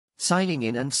Signing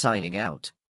in and signing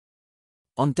out.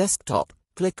 On desktop,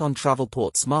 click on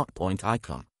Travelport SmartPoint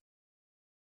icon.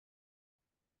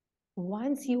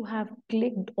 Once you have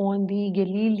clicked on the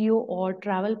Galileo or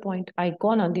Travelport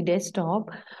icon on the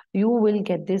desktop, you will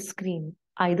get this screen.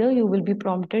 Either you will be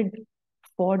prompted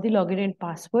for the login and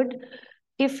password.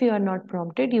 If you are not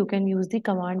prompted, you can use the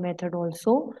command method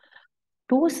also.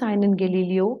 To sign in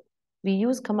Galileo, we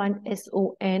use command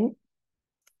SON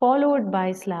followed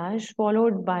by /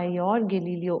 followed by your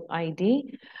Galileo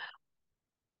ID.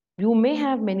 You may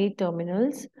have many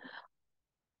terminals.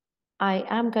 I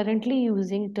am currently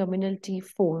using terminal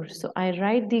T4. So I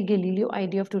write the Galileo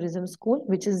ID of Tourism School,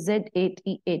 which is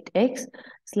Z8E8X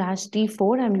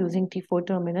 /T4. I'm using T4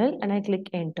 terminal and I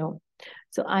click enter.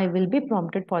 So I will be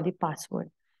prompted for the password.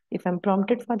 If I'm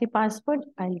prompted for the password,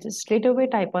 I'll just straight away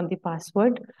type on the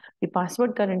password. The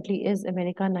password currently is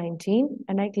America19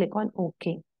 and I click on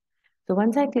OK. So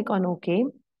once I click on OK,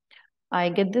 I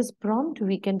get this prompt.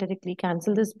 We can directly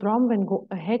cancel this prompt and go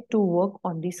ahead to work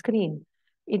on the screen.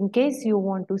 In case you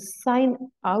want to sign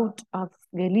out of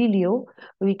Galileo,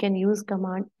 we can use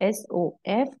command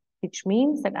SOF, which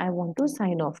means that I want to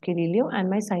sign off Galileo and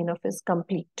my sign off is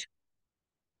complete.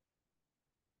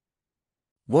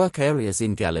 Work areas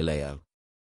in Galileo.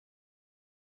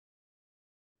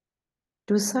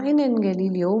 To sign in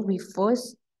Galileo, we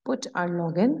first put our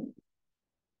login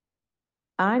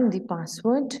and the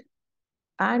password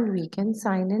and we can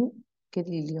sign in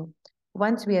Galileo.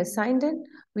 Once we are signed in,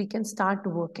 we can start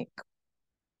working.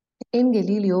 In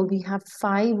Galileo, we have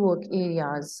 5 work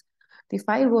areas. The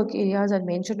 5 work areas are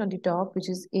mentioned on the top, which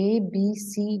is A, B,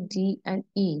 C, D, and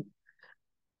E.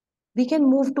 We can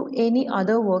move to any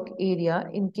other work area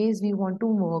in case we want to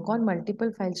work on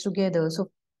multiple files together. So,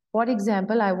 for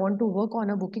example, I want to work on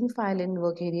a booking file in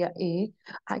work area A.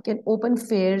 I can open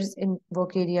fares in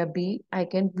work area B. I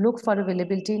can look for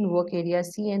availability in work area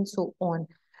C and so on.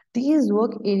 These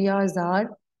work areas are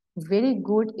very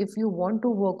good if you want to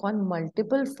work on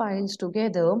multiple files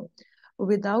together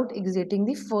without exiting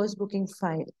the first booking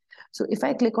file. So if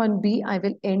I click on B, I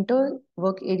will enter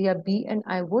work area B and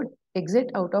I would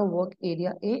exit out of work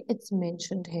area A. It's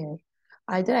mentioned here.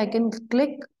 Either I can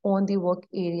click on the work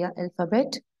area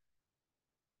alphabet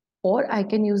or I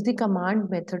can use the command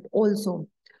method also.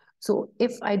 So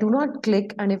if I do not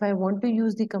click and if I want to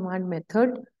use the command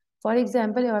method, for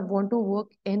example, if I want to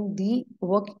work in the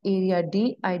work area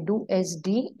D, I do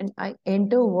SD and I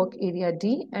enter work area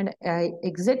D and I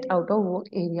exit out of work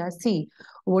area C.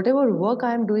 Whatever work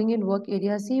I am doing in work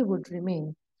area C would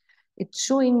remain. It's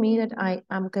showing me that I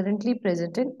am currently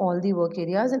present in all the work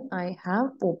areas and I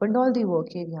have opened all the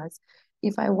work areas.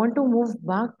 If I want to move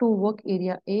back to work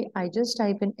area A, I just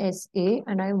type in SA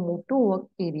and I move to work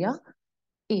area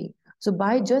A. So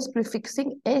by just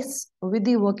prefixing S with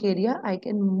the work area, I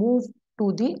can move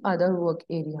to the other work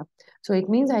area. So it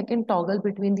means I can toggle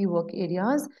between the work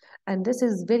areas and this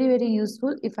is very, very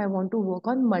useful if I want to work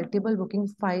on multiple booking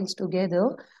files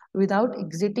together without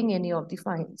exiting any of the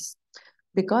files.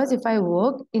 Because if I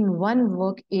work in one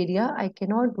work area, I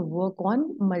cannot work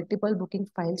on multiple booking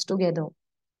files together.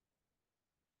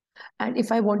 And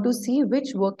if I want to see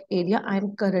which work area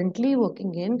I'm currently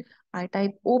working in, I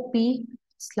type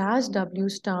OP/W*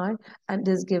 and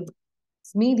this gives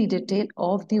me the detail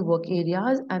of the work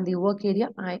areas and the work area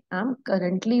I am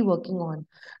currently working on.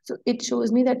 So it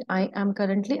shows me that I am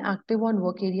currently active on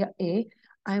work area A.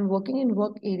 I am working in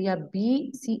work area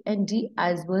B, C, and D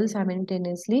as well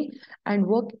simultaneously, and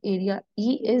work area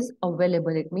E is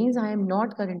available. It means I am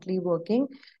not currently working.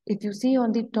 If you see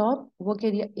on the top, work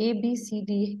area A, B, C,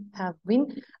 D have been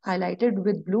highlighted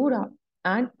with blue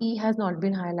and E has not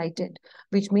been highlighted,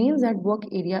 which means that work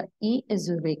area E is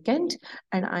vacant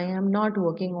and I am not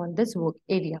working on this work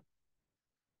area.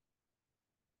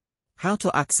 How to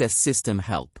access system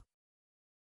help.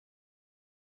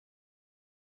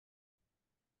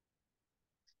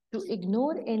 To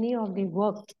ignore any of the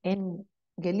work in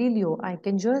Galileo, I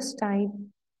can just type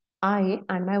I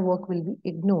and my work will be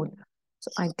ignored.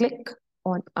 So I click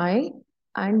on I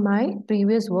and my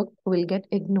previous work will get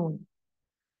ignored.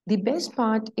 The best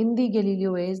part in the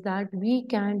Galileo is that we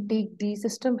can take the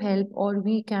system help or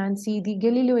we can see the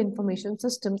Galileo information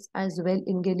systems as well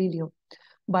in Galileo.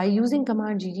 By using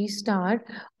command GG*,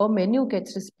 a menu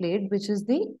gets displayed, which is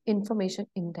the information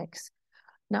index.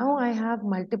 Now I have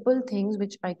multiple things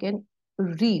which I can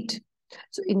read.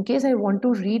 So in case I want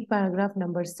to read paragraph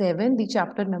number 7, the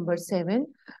chapter number 7,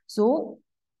 so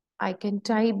I can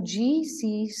type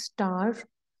GC*7.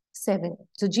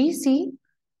 So GC*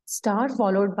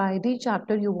 followed by the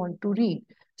chapter you want to read.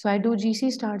 So I do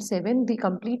GC start 7, the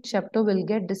complete chapter will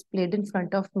get displayed in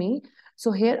front of me.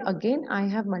 So here again, I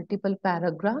have multiple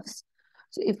paragraphs.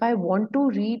 So if I want to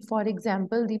read, for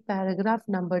example, the paragraph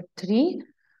number 3,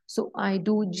 so I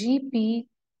do GP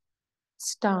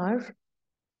star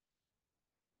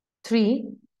 3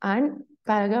 and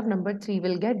paragraph number 3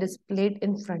 will get displayed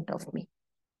in front of me.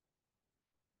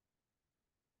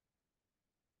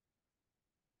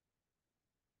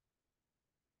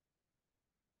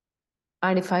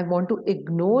 And if I want to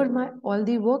ignore all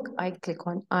the work, I click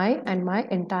on I and my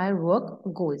entire work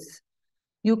goes.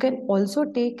 You can also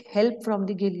take help from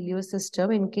the Galileo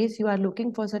system in case you are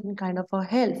looking for certain kind of a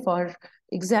help, for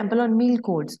example, on meal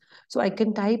codes. So I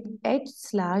can type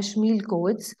h/meal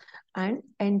codes and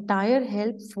entire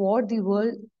help for the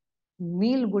world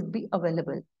meal would be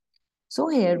available. So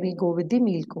here we go with the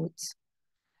meal codes.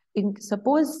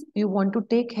 Suppose you want to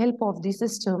take help of the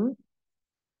system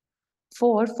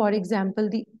for example,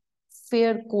 the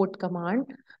fare code command.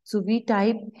 So we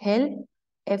type help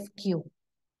FQ.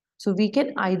 So we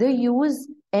can either use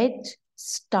H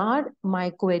star my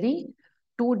query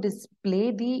to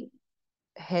display the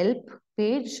help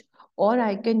page, or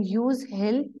I can use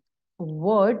help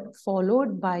word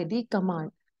followed by the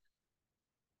command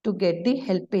to get the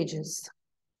help pages.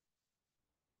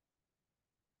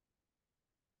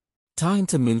 Time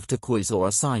to move to quiz or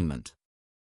assignment.